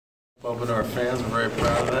Open to our fans. We're very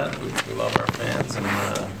proud of that. We love our fans, and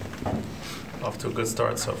off to a good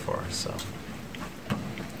start so far. So,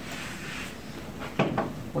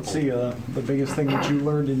 what's the biggest thing that you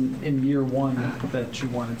learned in year one that you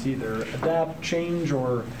wanted to either adapt, change,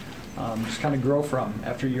 or just kind of grow from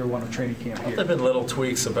after year one of training camp here? There have been little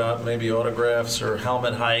tweaks about maybe autographs or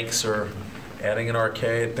helmet hikes or adding an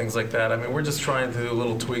arcade, things like that. I mean, we're just trying to do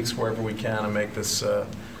little tweaks wherever we can and make this a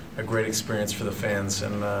great experience for the fans.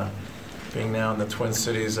 And being now in the Twin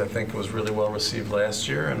Cities, I think it was really well received last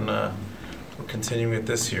year, and we're continuing it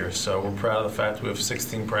this year. So we're proud of the fact we have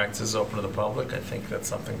 16 practices open to the public. I think that's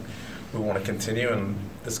something we want to continue, and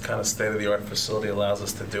this kind of state-of-the-art facility allows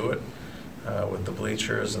us to do it with the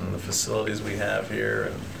bleachers and the facilities we have here,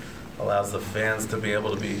 and allows the fans to be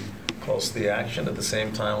able to be close to the action. At the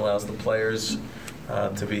same time, allows the players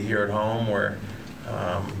to be here at home where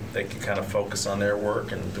they can kind of focus on their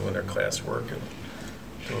work and doing their class work and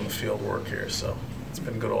doing the field work here. So it's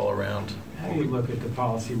been good all around. How do you look at the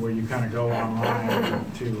policy where you kind of go online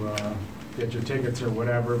to get your tickets or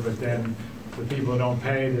whatever, but then the people who don't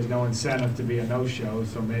pay, there's no incentive to be a no-show,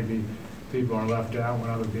 so maybe people are left out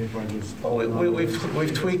when other people are just... Well,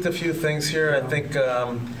 we've tweaked a few things here. I think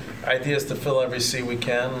idea is to fill every seat we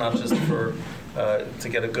can, not just for to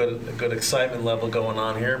get a good excitement level going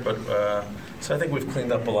on here, but so I think we've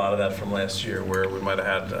cleaned up a lot of that from last year, where we might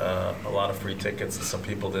have had a lot of free tickets and some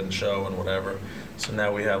people didn't show and whatever. So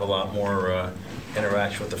now we have a lot more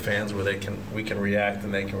interaction with the fans, where we can react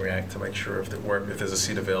and they can react to make sure if there's a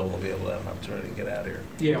seat available, we'll be able to have an opportunity to get out of here.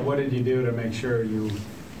 Yeah, what did you do to make sure you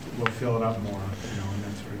will fill it up more, and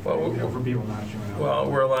that sort of thing, for people not showing up?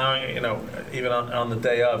 Well, we're allowing, even on the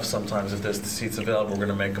day of, sometimes if there's the seats available, we're going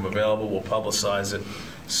to make them available. We'll publicize it.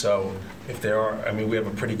 So if there are, we have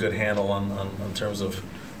a pretty good handle on terms of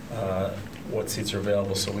what seats are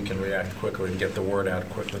available, so we can react quickly and get the word out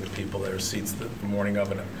quickly to people. There are seats the morning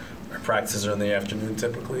of, and our practices are in the afternoon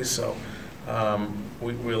typically. So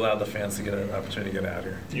we allow the fans to get an opportunity to get out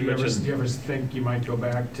here. Do you ever think you might go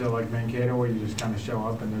back to like Mankato, where you just kind of show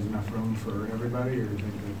up and there's enough room for everybody, or do you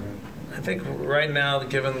think that? I think right now,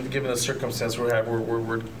 given the circumstance we have,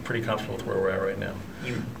 we're pretty comfortable with where we're at right now.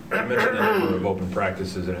 You mentioned the number of open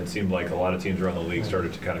practices, and it seemed like a lot of teams around the league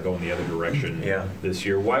started to kind of go in the other direction this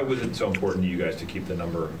year. Why was it so important to you guys to keep the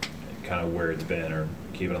number kind of where it's been, or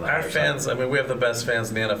keep it on the higher side? Our fans, we have the best fans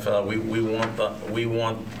in the NFL. We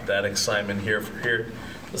want that excitement here.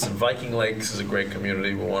 Listen, Viking Lakes is a great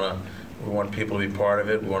community. We want people to be part of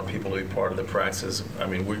it. We want people to be part of the practices.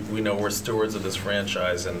 We know we're stewards of this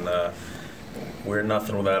franchise, and we're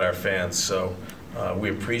nothing without our fans. So we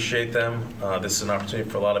appreciate them. This is an opportunity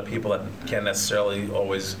for a lot of people that can't necessarily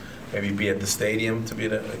always maybe be at the stadium to be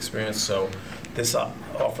the experience. So this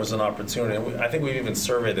offers an opportunity. And I think we've even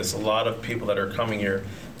surveyed this. A lot of people that are coming here,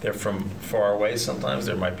 they're from far away sometimes.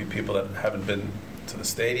 There might be people that haven't been to the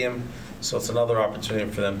stadium. So it's another opportunity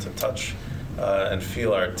for them to touch and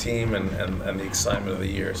feel our team and the excitement of the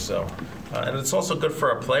year. So, and it's also good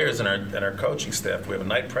for our players and our coaching staff. We have a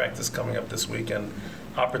night practice coming up this weekend.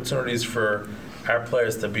 Opportunities for our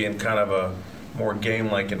players to be in kind of a more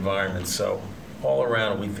game-like environment. So all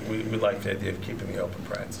around, we like the idea of keeping the open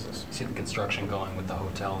practices. You see the construction going with the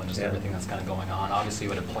hotel and just everything that's kind of going on. Obviously,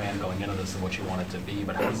 you had a plan going into this of what you want it to be,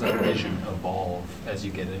 but how does that vision evolve as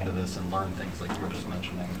you get into this and learn things like you were just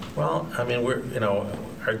mentioning? Well,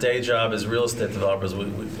 our day job as real estate developers,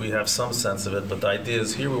 we have some sense of it, but the idea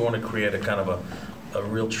is here we want to create a kind of a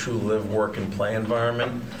real true live, work, and play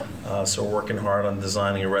environment. So we're working hard on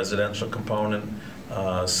designing a residential component,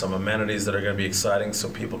 some amenities that are going to be exciting so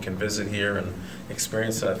people can visit here and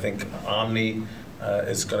experience it. I think Omni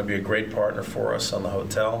is going to be a great partner for us on the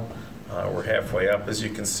hotel. We're halfway up, as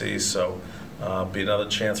you can see, so be another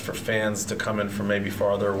chance for fans to come in from maybe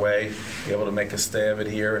farther away, be able to make a stay of it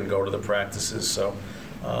here and go to the practices. So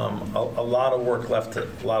a lot of work left, a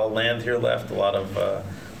lot of land here left, a lot of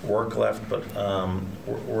work left, but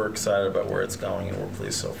we're excited about where it's going, and we're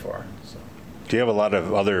pleased so far. So. Do you have a lot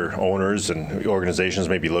of other owners and organizations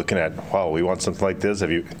maybe looking at, wow, we want something like this? Have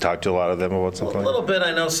you talked to a lot of them about something? A little bit.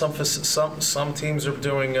 I know some teams are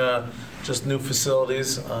doing just new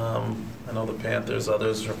facilities. I know the Panthers,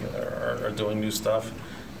 others are doing new stuff.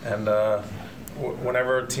 And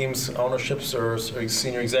whenever teams' ownerships or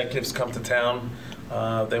senior executives come to town,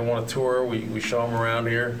 they want a tour, we show them around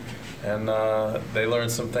here. And they learn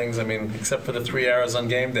some things. Except for the 3 hours on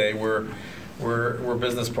game day, we're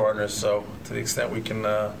business partners. So to the extent we can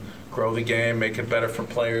grow the game, make it better for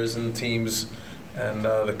players and teams and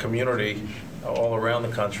the community all around the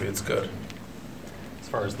country, it's good. As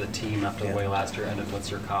far as the team after the Yeah. way last year ended,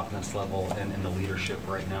 what's your confidence level in the leadership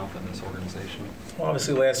right now for this organization? Well,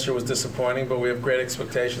 obviously, last year was disappointing, but we have great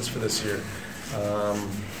expectations for this year.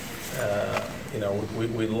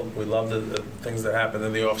 We love the things that happened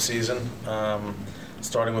in the offseason,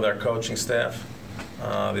 starting with our coaching staff,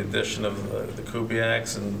 the addition of the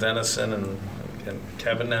Kubiaks and Dennison and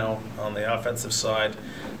Kevin now on the offensive side.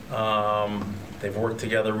 They've worked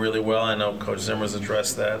together really well. I know Coach Zimmer's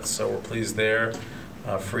addressed that, so we're pleased there.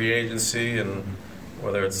 Free agency, and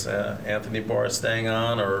whether it's Anthony Barr staying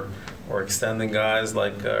on or extending guys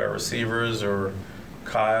like receivers or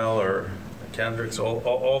Kyle or Kendricks,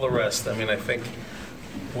 all the rest. I mean, I think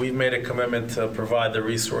we've made a commitment to provide the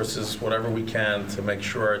resources, whatever we can, to make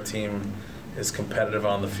sure our team is competitive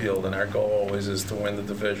on the field. And our goal always is to win the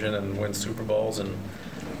division and win Super Bowls.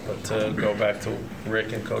 But to go back to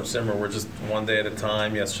Rick and Coach Zimmer, we're just one day at a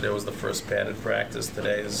time. Yesterday was the first padded practice.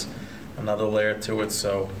 Today is another layer to it.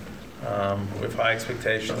 So we have high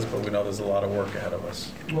expectations, but we know there's a lot of work ahead of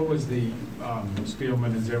us. What was the, Spielman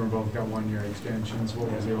and Zimmer both got one-year extensions.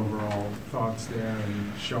 What was the overall thoughts there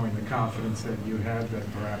and showing the confidence that you had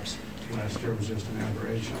that perhaps last year was just an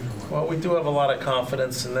aberration? Or what? Well, we do have a lot of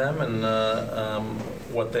confidence in them and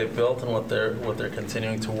what they've built and what they're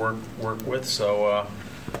continuing to work with. So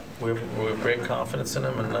we have great confidence in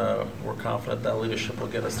them, and we're confident that leadership will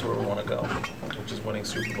get us to where we want to go, which is winning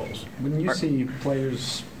Super Bowls. When you see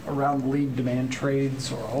players around the league demand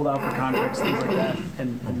trades or hold out for contracts, things like that,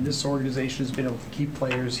 and this organization has been able to keep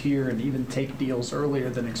players here and even take deals earlier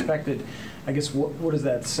than expected, I guess what does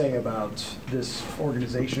that say about this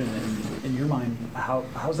organization? And in your mind,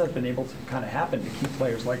 how's that been able to kind of happen to keep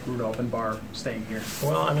players like Rudolph and Barr staying here?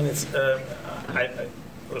 Well, I mean, it's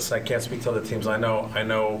listen, I can't speak to other teams. I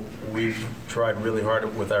know we've tried really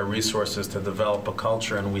hard with our resources to develop a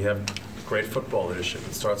culture, and we have great football leadership.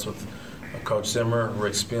 It starts with Coach Zimmer,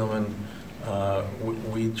 Rick Spielman.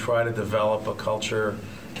 We try to develop a culture.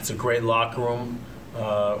 It's a great locker room.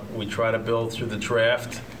 We try to build through the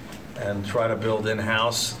draft and try to build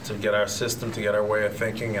in-house to get our system, to get our way of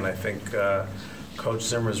thinking. And I think Coach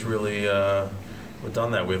Zimmer's really we've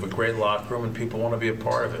done that. We have a great locker room, and people want to be a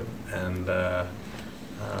part of it. And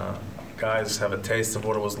guys have a taste of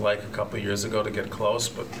what it was like a couple of years ago to get close,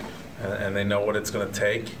 and they know what it's going to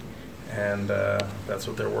take, and that's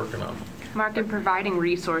what they're working on. Mark, in providing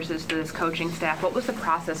resources to this coaching staff, what was the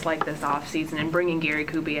process like this offseason in bringing Gary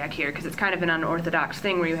Kubiak here? Because it's kind of an unorthodox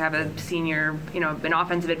thing where you have a senior, an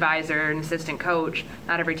offensive advisor, an assistant coach.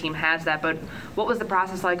 Not every team has that. But what was the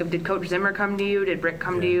process like? Did Coach Zimmer come to you? Did Rick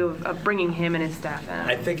come to you of bringing him and his staff in?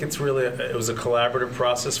 I think it was a collaborative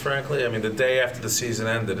process, frankly. I mean, the day after the season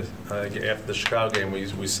ended, after the Chicago game,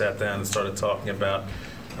 we sat down and started talking about,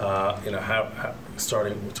 how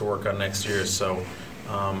starting to work on next year. So.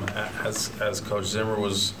 As Coach Zimmer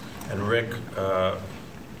and Rick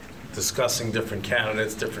discussing different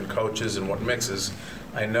candidates, different coaches, and what mixes,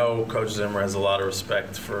 I know Coach Zimmer has a lot of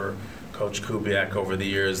respect for Coach Kubiak over the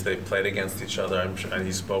years. They've played against each other, and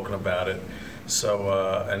he's spoken about it. So,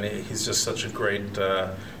 and he's just such a great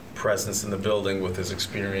presence in the building with his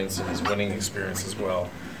experience and his winning experience as well.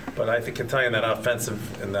 But I can tell you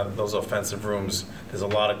in those offensive rooms, there's a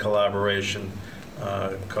lot of collaboration.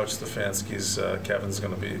 Coach Stefanski's, Kevin's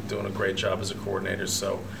going to be doing a great job as a coordinator.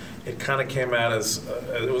 So it kind of came out as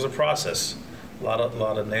it was a process. A lot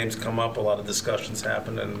of names come up, a lot of discussions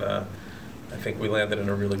happen, and I think we landed in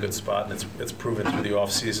a really good spot. And it's proven through the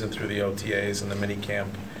off season, through the OTAs and the mini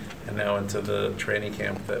camp, and now into the training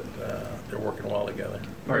camp that they're working well together.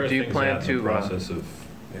 Or do you plan to process of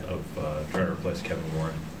trying to replace Kevin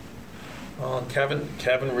Warren? Well,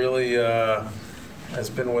 Kevin really. Has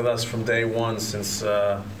been with us from day one since we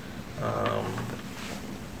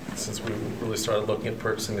really started looking at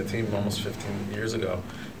purchasing the team almost 15 years ago.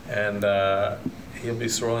 And he'll be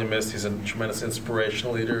sorely missed. He's a tremendous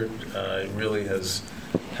inspirational leader. He really has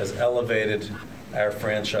elevated our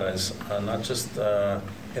franchise, not just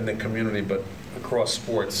in the community, but across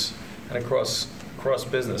sports and across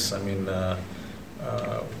business. I mean,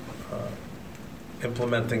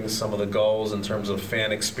 implementing some of the goals in terms of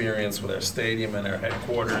fan experience with our stadium and our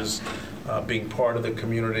headquarters, being part of the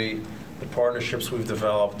community, the partnerships we've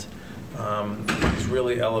developed. He's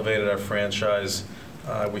really elevated our franchise.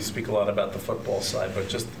 We speak a lot about the football side, but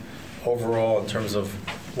just overall in terms of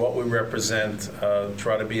what we represent,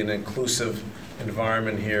 try to be an inclusive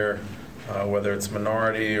environment here, whether it's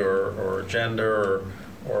minority or gender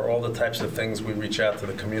or all the types of things we reach out to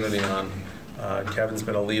the community on. Kevin's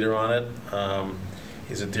been a leader on it.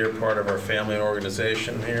 He's a dear part of our family and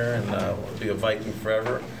organization here, and will be a Viking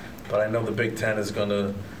forever. But I know the Big Ten is going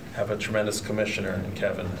to have a tremendous commissioner in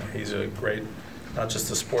Kevin. He's a great not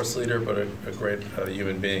just a sports leader, but a great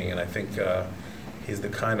human being. And I think he's the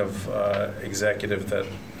kind of executive that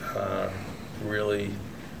really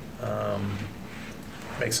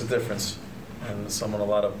makes a difference, and someone a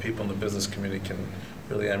lot of people in the business community can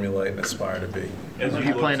really emulate and aspire to be. Do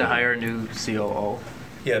you plan to hire a new COO?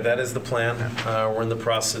 Yeah, that is the plan. We're in the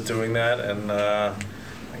process of doing that, and I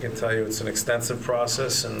can tell you it's an extensive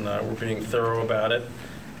process, and we're being thorough about it.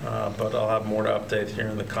 But I'll have more to update here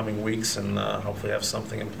in the coming weeks, and hopefully have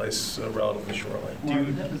something in place relatively shortly. Mark,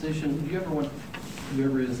 that position, do you ever want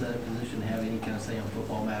whoever is that position to have any kind of say on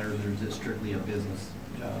football matters, or is it strictly a business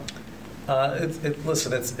job?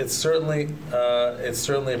 Listen, it's certainly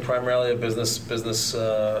primarily a business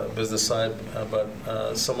side,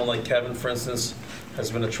 but someone like Kevin, for instance, has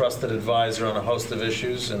been a trusted advisor on a host of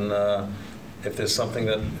issues, and if there's something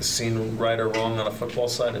that is seen right or wrong on a football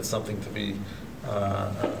side, it's something to be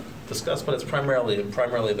discussed. But it's primarily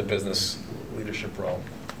the business leadership role.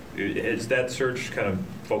 Is that search kind of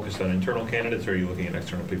focused on internal candidates, or are you looking at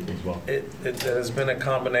external people as well? It has been a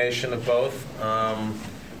combination of both.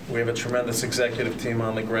 We have a tremendous executive team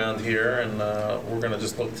on the ground here, and we're going to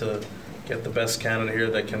just look to get the best candidate here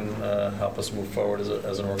that can help us move forward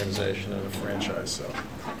as an organization and a franchise. So,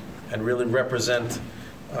 and really represent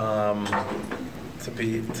to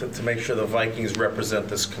make sure the Vikings represent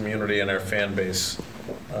this community and our fan base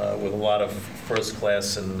with a lot of first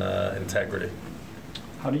class and integrity.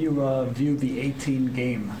 How do you view the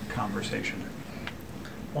 18-game conversation?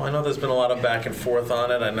 Well, I know there's been a lot of back and forth on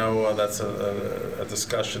it. I know that's a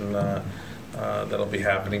discussion that'll be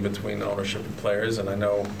happening between ownership and players, and I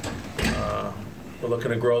know we're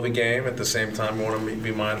looking to grow the game. At the same time, we want to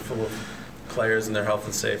be mindful of players and their health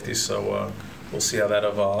and safety, so we'll see how that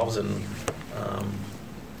evolves. And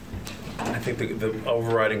I think the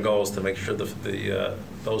overriding goal is to make sure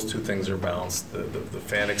those two things are balanced, the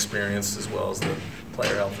fan experience as well as the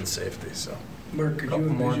player health and safety. So. Mark, could you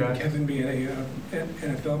envision Kevin being an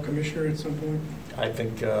NFL commissioner at some point? I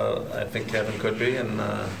think Kevin could be, and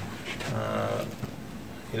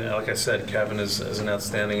like I said, Kevin is an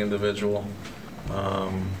outstanding individual.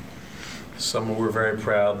 Someone we're very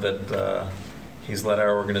proud that he's led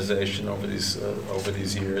our organization over these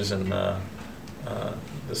years, and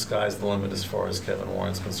the sky's the limit as far as Kevin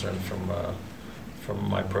Warren's concerned. From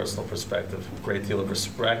my personal perspective, a great deal of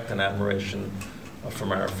respect and admiration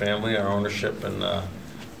from our family, our ownership, and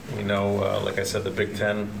we know, like I said, the Big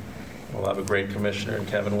Ten will have a great commissioner in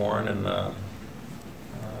Kevin Warren, and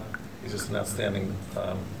he's just an outstanding,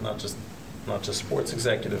 not just sports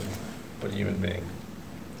executive, but a human being.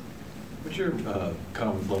 What's your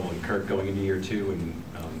confidence level in Kirk going into year two, and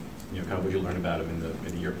kind of what you learn about him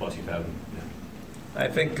in the year plus you've had him? I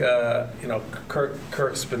think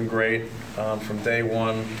Kirk's been great from day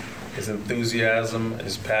one. His enthusiasm,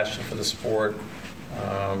 his passion for the sport.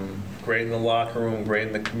 Great in the locker room, great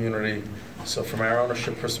in the community. So from our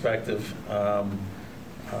ownership perspective,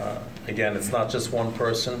 again, it's not just one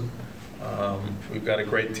person. We've got a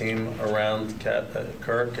great team around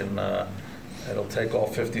Kirk, and it'll take all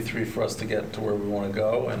 53 for us to get to where we want to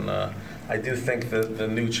go. And I do think that the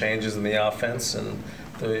new changes in the offense and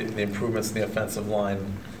the improvements in the offensive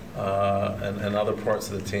line and other parts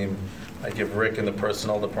of the team, I give Rick and the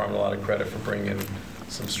personnel department a lot of credit for bringing in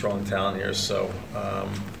some strong talent here. So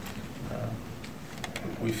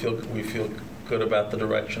we feel good about the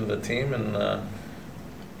direction of the team, and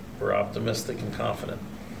we're optimistic and confident.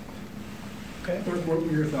 Okay. What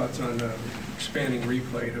were your thoughts on expanding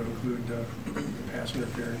replay to include pass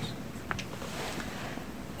interference?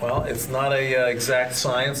 Well, it's not a exact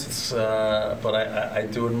science, but I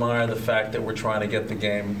do admire the fact that we're trying to get the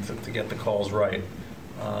game to get the calls right.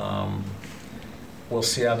 We'll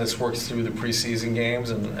see how this works through the preseason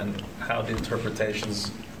games and how the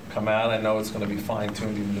interpretations come out. I know it's going to be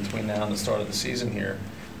fine-tuned even between now and the start of the season here.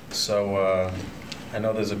 So I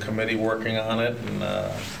know there's a committee working on it, and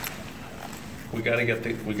we got to get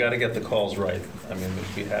the calls right. I mean,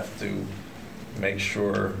 we have to make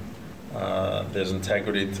sure there's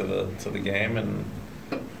integrity to the game, and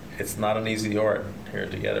it's not an easy art here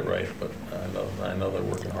to get it right. But I know they're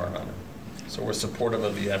working hard on it. So we're supportive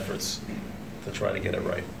of the efforts to try to get it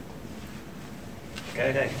right.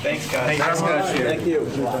 Okay. Thanks, guys. Thanks, guys. Thank you.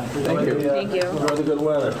 Thank you. Enjoy the good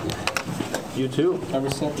weather. You too. Have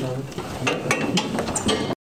a second.